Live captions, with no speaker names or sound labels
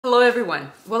Hello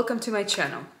everyone, welcome to my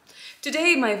channel.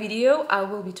 Today in my video I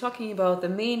will be talking about the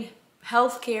main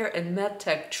healthcare and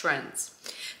medtech trends.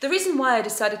 The reason why I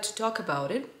decided to talk about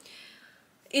it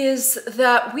is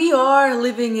that we are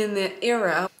living in the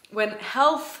era when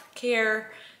healthcare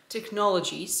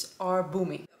technologies are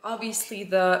booming. Obviously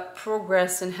the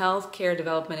progress in healthcare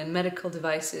development and medical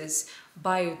devices,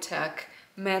 biotech,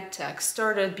 medtech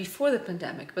started before the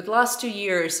pandemic, but the last 2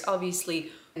 years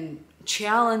obviously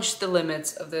challenged the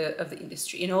limits of the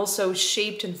industry and also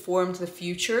shaped and formed the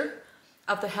future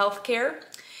of the healthcare.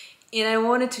 And I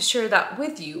wanted to share that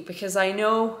with you because I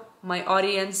know my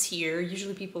audience here,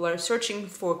 usually people are searching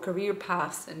for career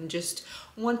paths and just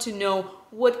want to know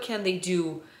what can they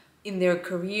do in their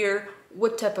career,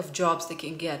 what type of jobs they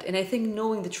can get. And I think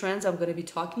knowing the trends I'm going to be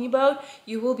talking about,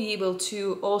 you will be able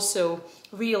to also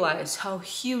realize how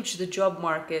huge the job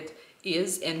market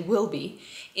is and will be,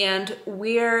 and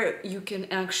where you can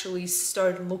actually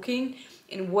start looking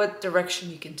and what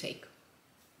direction you can take.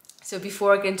 So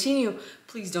before I continue,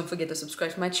 please don't forget to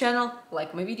subscribe to my channel,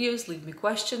 like my videos, leave me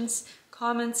questions,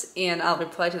 comments, and I'll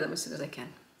reply to them as soon as I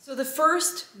can. So the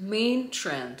first main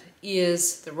trend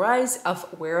is the rise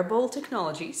of wearable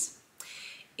technologies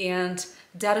and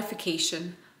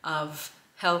datafication of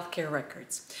healthcare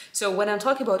records. So when I'm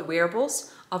talking about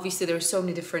wearables, obviously there are so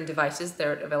many different devices that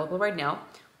are available right now,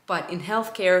 but in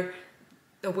healthcare,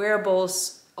 the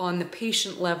wearables on the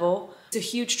patient level is a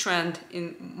huge trend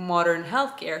in modern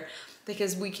healthcare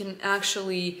because we can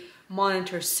actually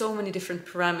monitor so many different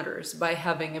parameters by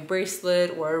having a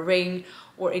bracelet or a ring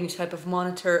or any type of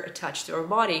monitor attached to our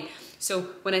body. So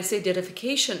when I say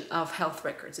datafication of health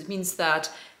records, it means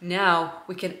that now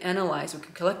we can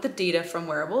collect the data from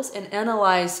wearables and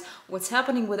analyze what's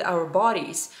happening with our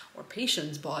bodies or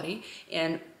patient's body,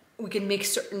 and we can make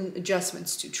certain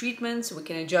adjustments to treatments, we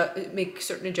can make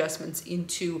certain adjustments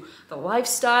into the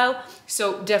lifestyle.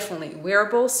 So definitely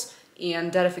wearables and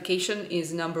datafication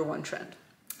is number one trend.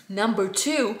 Number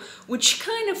two, which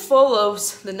kind of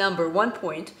follows the number one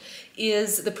point,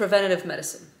 is the preventative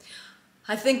medicine.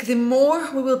 I think the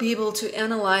more we will be able to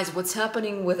analyze what's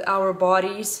happening with our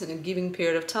bodies in a given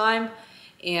period of time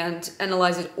and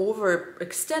analyze it over an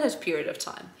extended period of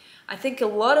time, I think a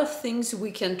lot of things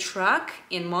we can track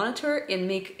and monitor and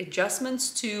make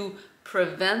adjustments to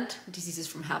prevent diseases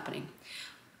from happening.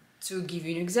 To give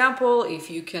you an example,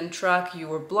 if you can track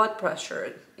your blood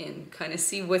pressure and kind of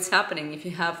see what's happening if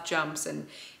you have jumps and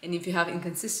if you have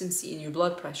inconsistency in your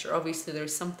blood pressure, obviously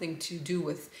there's something to do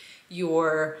with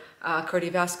your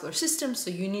cardiovascular system,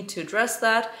 so you need to address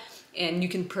that and you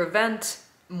can prevent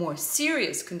more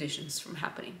serious conditions from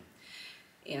happening.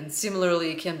 And similarly,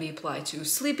 it can be applied to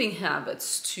sleeping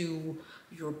habits, to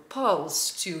your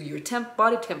pulse, to your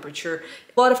body temperature.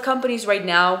 A lot of companies right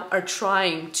now are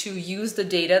trying to use the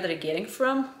data that they're getting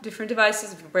from different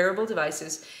devices, wearable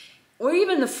devices, or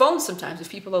even the phone sometimes. If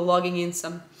people are logging in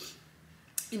some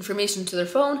information to their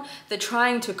phone, they're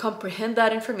trying to comprehend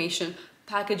that information,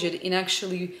 package it, and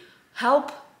actually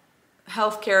help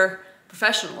healthcare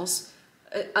professionals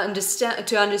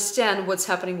understand what's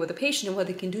happening with the patient and what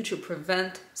they can do to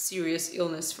prevent serious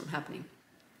illness from happening.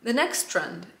 The next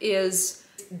trend is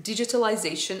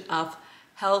digitalization of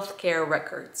healthcare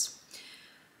records.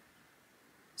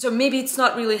 So maybe it's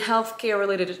not really healthcare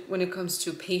related when it comes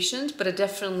to patient, but it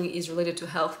definitely is related to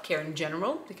healthcare in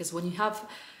general, because when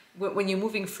you're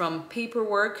moving from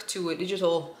paperwork to a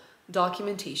digital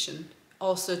documentation,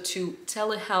 also to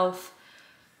telehealth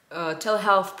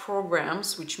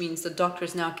programs, which means that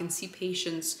doctors now can see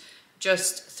patients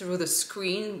just through the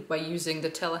screen by using the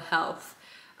telehealth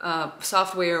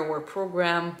software or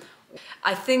program.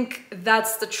 I think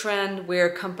that's the trend where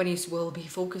companies will be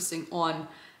focusing on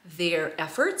their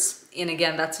efforts. And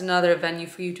again, that's another venue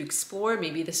for you to explore.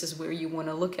 Maybe this is where you want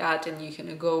to look at, and you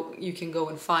can go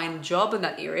and find a job in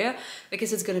that area,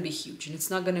 because it's going to be huge and it's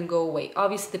not going to go away.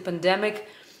 Obviously, the pandemic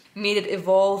made it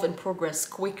evolve and progress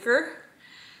quicker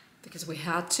because we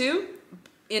had to,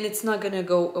 and it's not going to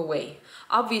go away.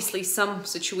 Obviously, some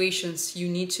situations you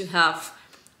need to have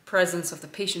presence of the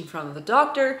patient in front of the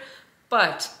doctor,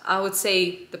 but I would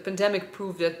say the pandemic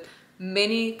proved that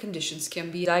many conditions can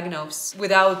be diagnosed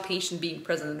without patient being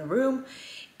present in the room,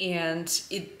 and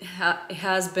it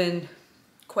has been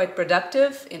quite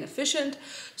productive and efficient.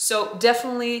 So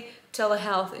definitely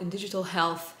telehealth and digital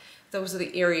health, those are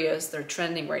the areas that are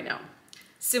trending right now.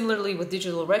 Similarly with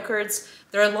digital records,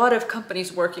 there are a lot of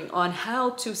companies working on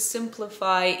how to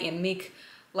simplify and make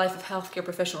life of healthcare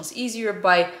professionals easier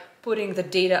by putting the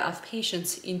data of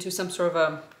patients into some sort of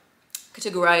a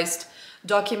categorized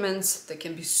documents that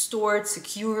can be stored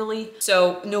securely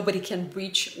so nobody can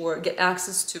breach or get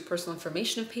access to personal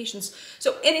information of patients.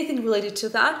 So anything related to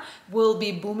that will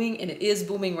be booming, and it is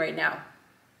booming right now.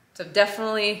 So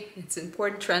definitely it's an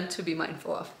important trend to be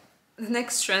mindful of. The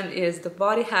next trend is the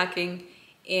body hacking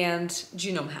and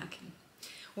genome hacking.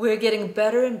 We're getting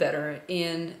better and better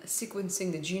in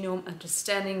sequencing the genome,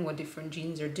 understanding what different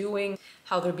genes are doing,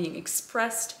 how they're being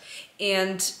expressed,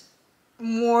 and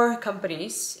more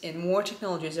companies and more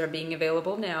technologies are being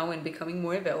available now and becoming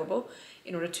more available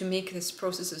in order to make these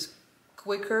processes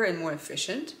quicker and more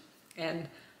efficient and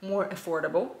more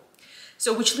affordable.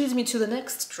 So which leads me to the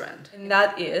next trend, and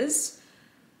that is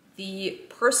the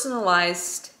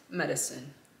personalized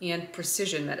medicine and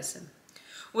precision medicine.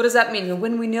 What does that mean?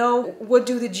 When we know what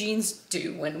do the genes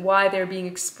do and why they're being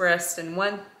expressed in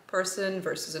one person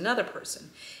versus another person,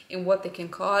 and what they can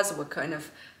cause, what kind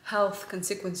of health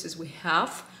consequences we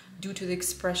have due to the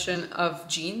expression of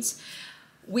genes,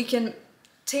 we can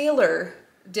tailor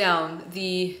down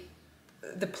the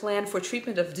plan for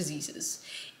treatment of diseases.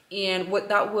 And what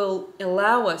that will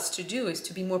allow us to do is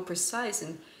to be more precise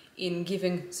in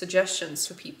giving suggestions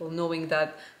to people, knowing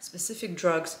that specific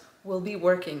drugs will be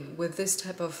working with this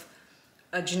type of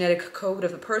a genetic code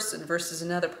of a person versus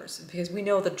another person, because we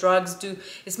know that drugs do,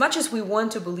 as much as we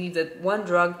want to believe that one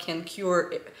drug can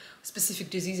cure a specific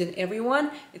disease in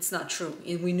everyone, it's not true,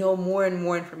 and we know more and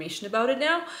more information about it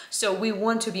now. So we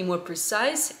want to be more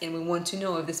precise, and we want to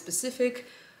know if the specific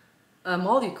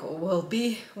molecule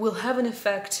will have an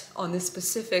effect on this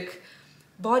specific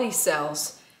body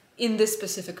cells in this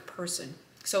specific person.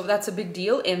 So that's a big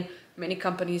deal, and many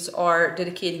companies are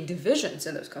dedicating divisions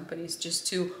in those companies just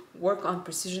to work on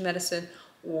precision medicine,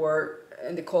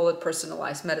 and they call it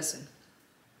personalized medicine.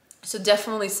 So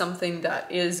definitely something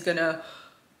that is gonna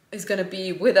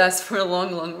be with us for a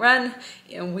long, long run,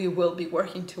 and we will be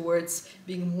working towards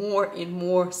being more and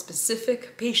more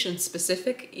specific,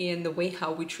 patient-specific in the way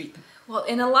how we treat them. Well,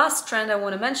 and the last trend I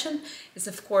want to mention is,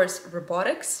 of course,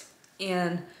 robotics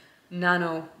and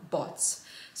nanobots.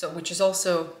 So, which is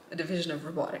also a division of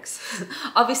robotics.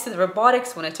 Obviously, the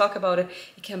robotics, when I talk about it,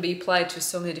 it can be applied to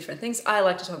so many different things. I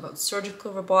like to talk about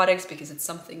surgical robotics because it's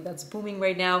something that's booming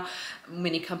right now.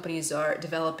 Many companies are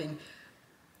developing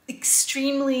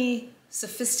extremely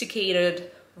sophisticated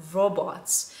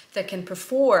robots that can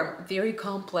perform very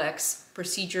complex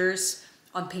procedures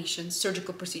on patients,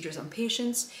 surgical procedures on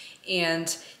patients.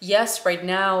 And yes, right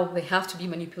now they have to be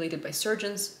manipulated by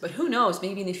surgeons, but who knows,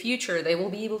 maybe in the future they will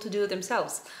be able to do it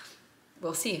themselves.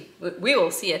 We'll see. We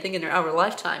will see, I think, in our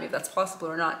lifetime if that's possible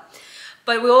or not.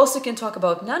 But we also can talk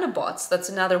about nanobots. That's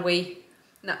another way,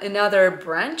 another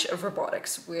branch of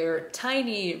robotics where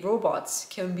tiny robots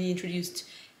can be introduced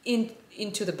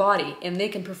into the body, and they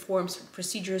can perform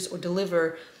procedures or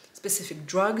deliver specific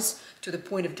drugs to the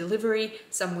point of delivery,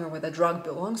 somewhere where the drug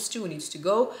belongs to and needs to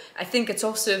go. I think it's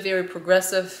also a very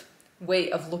progressive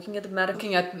way of looking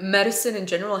at medicine in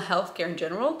general, healthcare in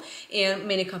general, and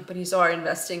many companies are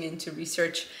investing into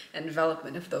research and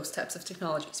development of those types of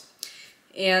technologies.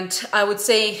 And I would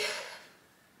say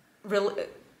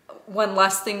one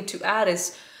last thing to add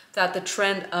is that the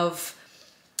trend of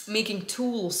making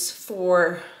tools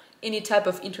for any type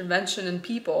of intervention in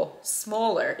people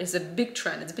smaller is a big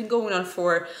trend. It's been going on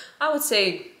for, I would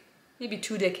say, maybe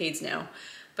 2 decades now.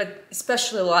 But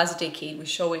especially the last decade was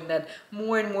showing that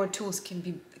more and more tools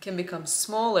can become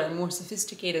smaller and more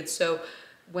sophisticated. So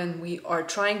when we are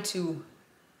trying to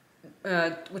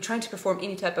perform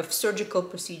any type of surgical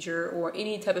procedure or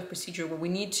any type of procedure where we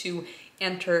need to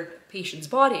enter patient's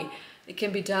body, it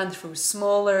can be done through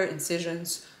smaller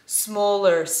incisions,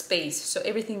 smaller space, so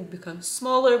everything becomes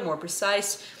smaller, more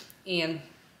precise, and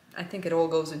I think it all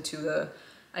goes into the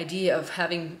idea of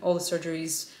having all the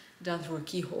surgeries done through a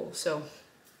keyhole. So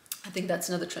I think that's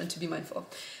another trend to be mindful of.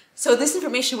 So this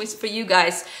information was for you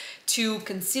guys to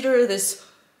consider this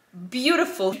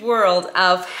beautiful world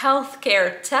of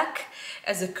healthcare tech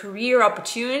as a career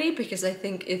opportunity, because I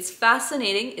think it's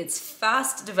fascinating, it's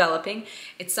fast developing,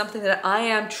 it's something that I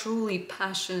am truly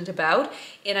passionate about,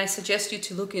 and I suggest you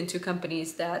to look into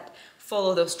companies that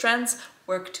follow those trends,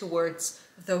 work towards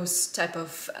those type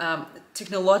of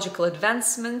technological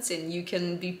advancements, and you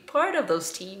can be part of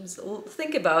those teams.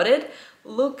 Think about it,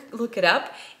 look it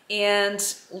up,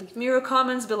 and leave me your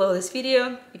comments below this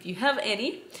video if you have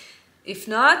any. If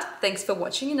not, thanks for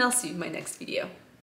watching, and I'll see you in my next video.